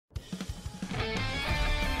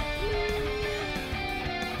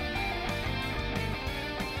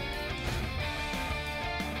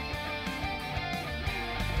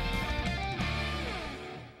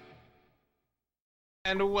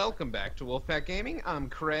And welcome back to Wolfepack Gaming. I'm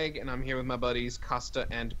Craig, and I'm here with my buddies Costa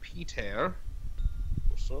and Peter.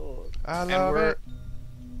 What's up? I love it.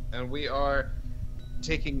 And we are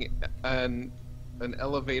taking an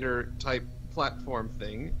elevator type platform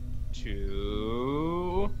thing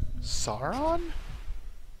to Sauron?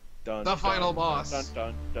 Dun, the final boss.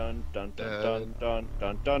 Dun dun dun dun dun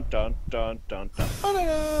dun dun dun dun dun dun.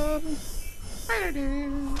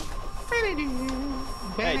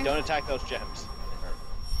 Hey, don't attack those gems.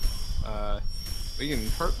 We can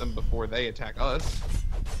hurt them before they attack us.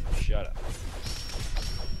 Shut up.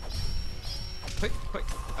 Quick, quick.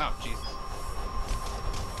 Oh, Jesus.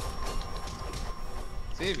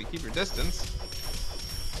 See, if you keep your distance.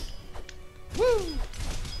 Woo!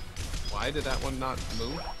 Why did that one not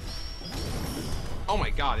move? Oh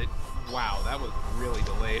my god, it... Wow, that was really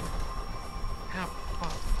delayed. How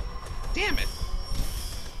fuck? Damn it!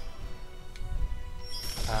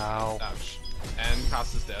 Ow. Ouch. And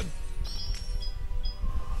Costa's dead.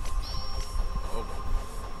 Oh.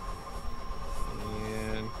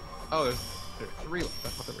 And... Oh, there are three left. I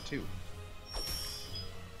thought there were two.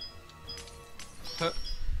 Huh.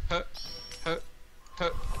 Huh. Huh.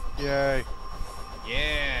 Huh. Yay.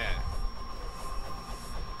 Yeah!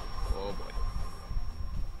 Oh boy.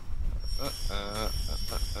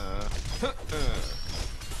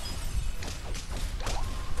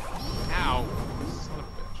 Ow! Son of a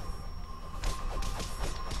bitch.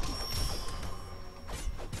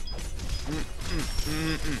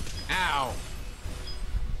 Ow!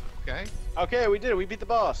 Okay. Okay, we did it. We beat the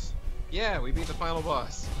boss. Yeah, we beat the final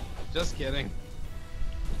boss. Just kidding.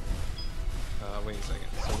 Wait a second.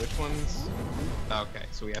 So which ones? Okay,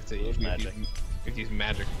 so we have to use magic. We have to use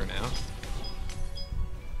magic for now.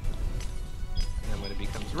 And then when it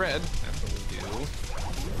becomes red, that's when we do...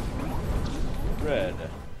 Red.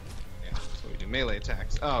 Yeah, so we do melee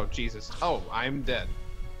attacks. Oh, Jesus. Oh, I'm dead.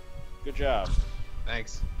 Good job.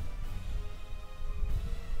 Thanks.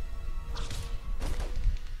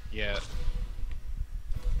 Yeah.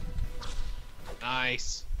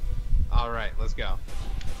 Nice. Alright, let's go.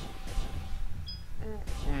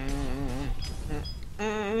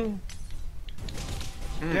 Damn,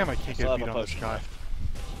 I can't get beat on this guy.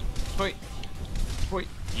 Wait. Wait.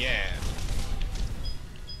 Yeah.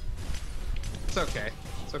 It's okay.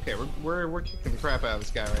 It's okay. We're kicking the crap out of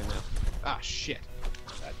this guy right now. Ah, shit.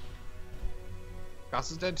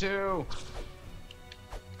 Costa's dead too.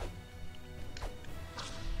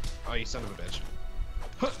 Oh, you son of a bitch.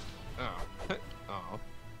 Huh. Oh. Huh. Oh.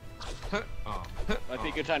 Huh. Oh. Huh. Might be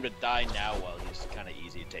a good time to die now while he's kind of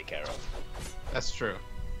easy to take care of. That's true.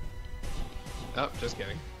 Oh, just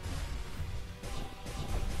kidding.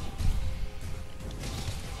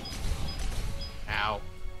 Ow.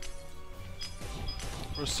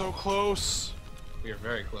 We're so close. We are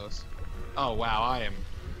very close. Oh wow, I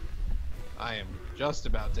am just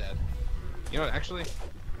about dead. You know what, actually,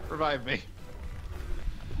 revive me.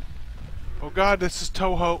 Oh god, this is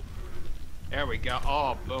Toho. There we go.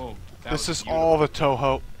 Oh, boom. That This was is beautiful. all the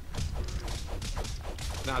Toho.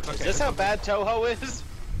 No, it's okay. Is this how bad Toho is?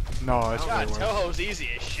 No, it's God, way worse. Toho's easy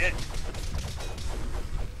as shit.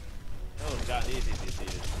 Toho's gotten easy these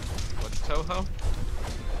days. What's Toho?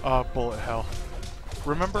 Bullet hell.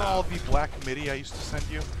 Remember all the black MIDI I used to send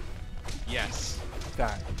you? Yes.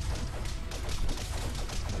 That.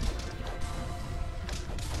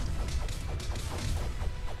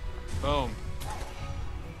 Boom.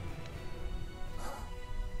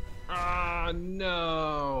 Ah,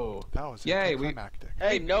 no. That was Yay, anticlimactic.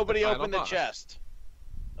 Hey, beat nobody the final opened the boss. chest.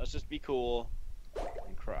 Let's just be cool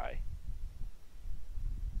and cry.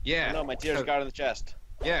 Yeah. Oh, no, my tears got in the chest.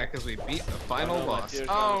 Yeah, because we beat the final Oh, no, my boss. tears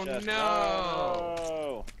got Oh in the chest. no.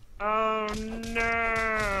 No. Oh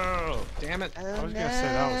no. Damn it. I was gonna say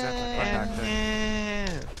that was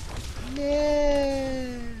anticlimactic.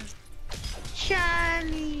 No.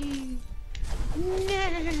 Charlie.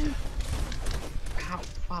 No. Ow,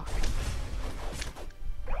 fuck.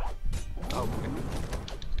 Oh, boy.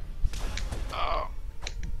 Oh.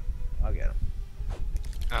 I'll get him.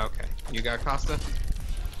 Okay. You got Costa?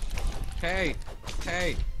 Hey.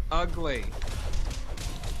 Hey. Ugly.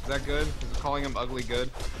 Is that good? Is calling him ugly good?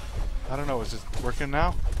 I don't know, is it working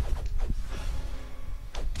now?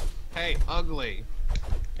 Hey, ugly.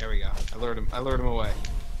 There we go. I lured him away.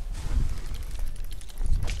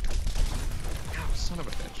 Ow, son of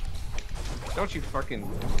a bitch. Don't you fucking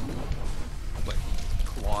like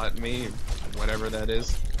claw at me, whatever that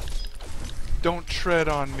is. Don't tread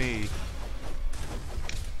on me.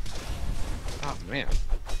 Oh man.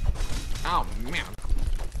 Oh man.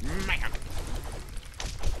 Man.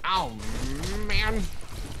 Oh man.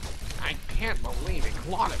 I can't believe he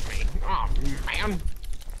clawed at me. Oh man.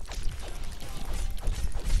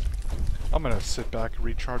 I'm gonna sit back and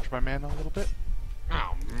recharge my mana a little bit.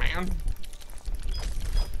 Oh, man.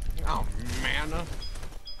 Oh, mana.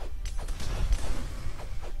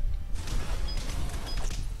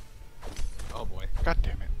 Oh, boy. God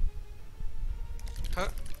damn it. Huh?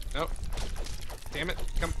 No. Damn it.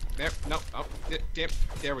 Come. There. No. Oh, damn.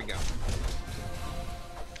 There we go.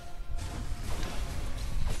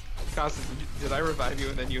 Costa, did I revive you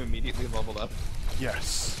and then you immediately leveled up?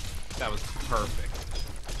 Yes. That was perfect.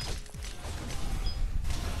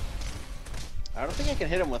 I don't think I can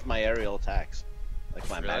hit him with my aerial attacks. Like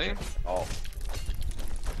my Really? magic at all.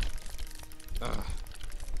 Ugh.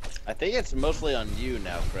 I think it's mostly on you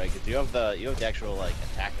now, Craig, because you have the actual like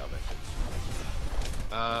attack of it.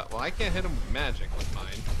 Well, I can't hit him with magic with mine.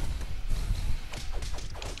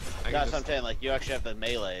 I can That's what I'm just... saying, like you actually have the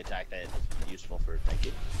melee attack that's useful for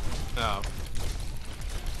thinking. Oh.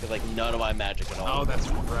 Because like none of my magic at all. Oh, that's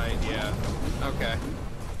right, yeah. Okay.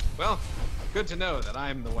 Well, good to know that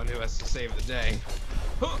I'm the one who has to save the day.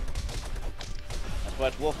 Huh. That's why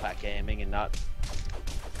it's Wolfepack gaming and not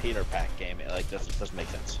Peter Pack gaming. Like this doesn't make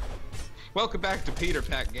sense. Welcome back to Peter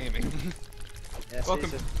Pack Gaming. Yes,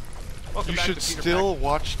 Welcome You back should to Peter still Pack.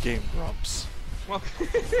 watch Game Grumps.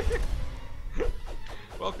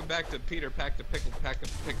 Welcome back to Peter Pack to Pickled Pack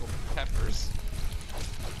of Pickled Peppers.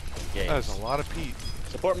 Games. That is a lot of Pete.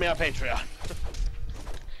 Support me on Patreon.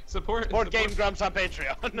 Support Game Grumps on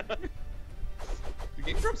Patreon. Do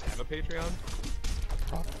Game Grumps have a Patreon?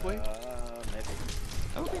 Probably. Maybe.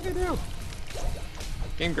 I don't think they do.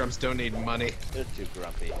 Game Grumps don't need money. They're too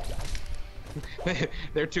grumpy.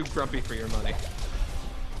 They're too grumpy for your money.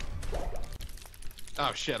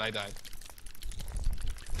 Oh shit, I died.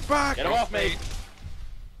 Back! Get him off me!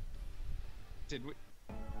 Did we?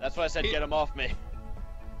 That's why I said get him off me.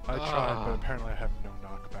 I tried, but apparently I have no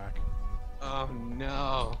knockback. Oh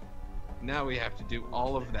no. Now we have to do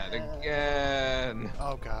all of that again.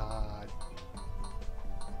 Oh god.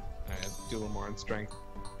 Alright, let's do a little more on strength.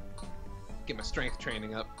 Get my strength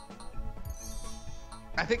training up.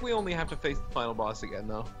 I think we only have to face the final boss again,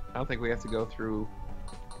 though. I don't think we have to go through,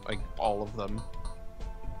 like, all of them.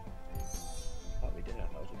 Oh, we did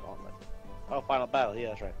have those in gauntlet. Oh, final battle. Yeah,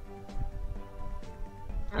 that's right.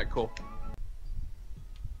 Alright, cool.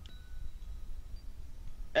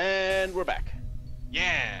 And we're back.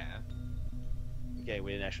 Yeah! Okay,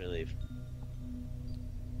 we didn't actually leave.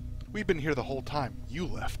 We've been here the whole time. You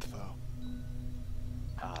left, though.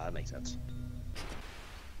 Ah, that makes sense.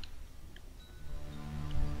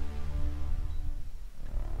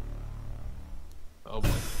 Oh boy.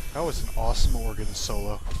 That was an awesome organ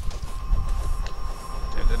solo.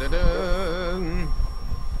 Dun-dun-dun-dun.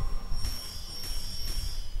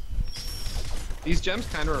 These gems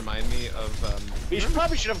kind of remind me of, We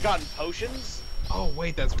probably should have gotten potions. Oh,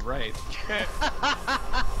 wait, that's right.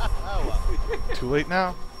 Oh, well. Too late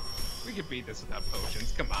now. We could beat this without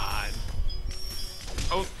potions, come on.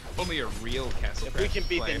 Oh, only a real castle. If we can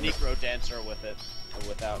beat flame. the Necro Dancer with it, or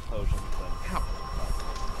without potions, then... Ow.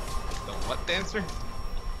 The what dancer?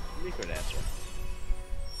 Necro Dancer.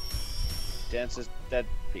 Dances dead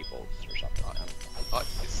people, or something. I don't know. Oh,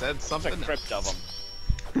 you said It's a something crypt of them.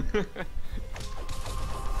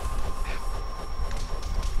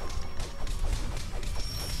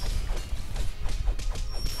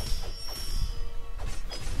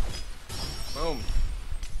 Boom.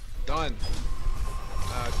 Done.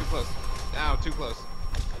 Too close. Ow, too close.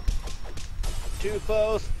 Too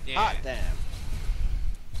close. Yeah. Hot damn.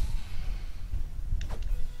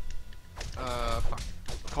 Fuck.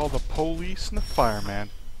 Call the police and the fireman.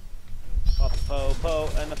 Pop, po, po,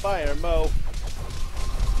 and the fire, mo.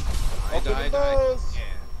 Welcome to Moe's.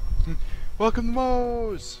 Yeah. Welcome to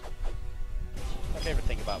Moe's! My favorite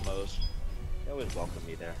thing about Moe's. They always welcome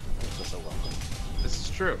me there. It's so welcome. This is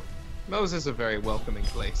true. Moe's is a very welcoming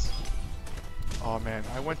place. Oh man,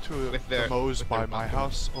 I went to With their- the Moe's with by their my pumpkin.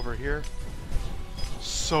 house over here.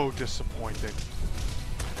 So disappointing.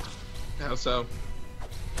 How so?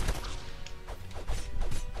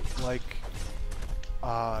 Like,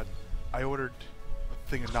 I ordered a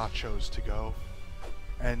thing of nachos to go,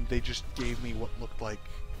 and they just gave me what looked like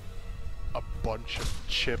a bunch of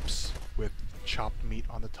chips with chopped meat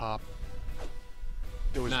on the top.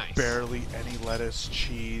 There was Nice. barely any lettuce,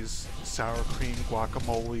 cheese, sour cream,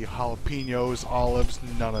 guacamole, jalapenos, olives,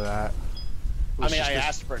 none of that. It I was mean, just I this-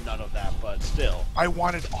 asked for none of that, but still. I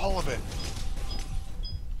wanted all of it.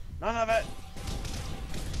 None of it.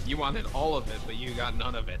 You wanted all of it, but you got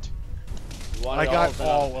none of it. You I wanted got of it.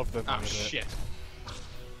 all of them. Oh, out of it. shit.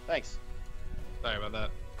 Thanks. Sorry about that.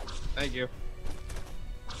 Thank you.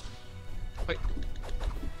 Wait.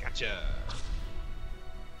 Gotcha.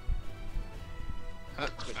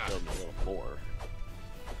 Could kill me a little more.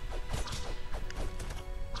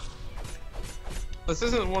 This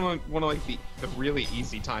isn't one of like the really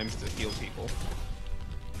easy times to heal people.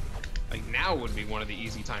 Like now would be one of the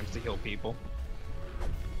easy times to heal people.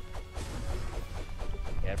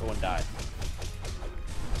 Yeah, everyone died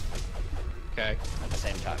Okay. at the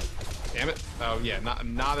same time. Damn it. Oh yeah,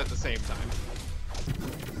 not at the same time.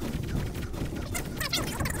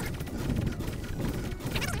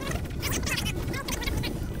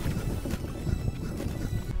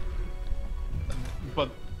 But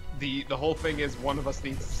the whole thing is one of us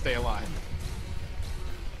needs to stay alive.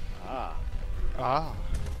 Ah. Ah.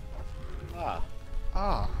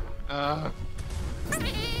 Ah. Ah.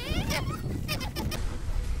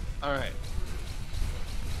 All right.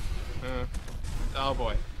 Oh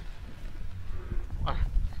boy.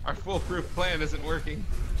 Our foolproof plan isn't working.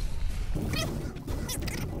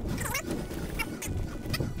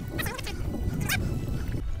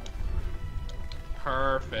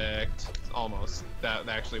 Perfect. Almost. That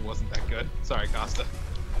actually wasn't that good. Sorry, Costa.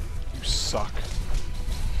 You suck.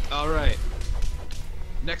 All right.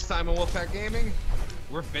 Next time on Wolfepack Gaming,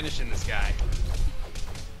 we're finishing this guy.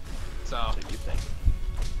 So What do you think?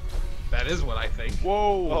 that is what I think.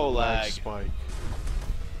 Whoa! Oh, lag. Spike.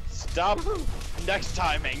 Stop next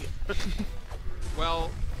timing.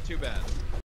 Well, too bad.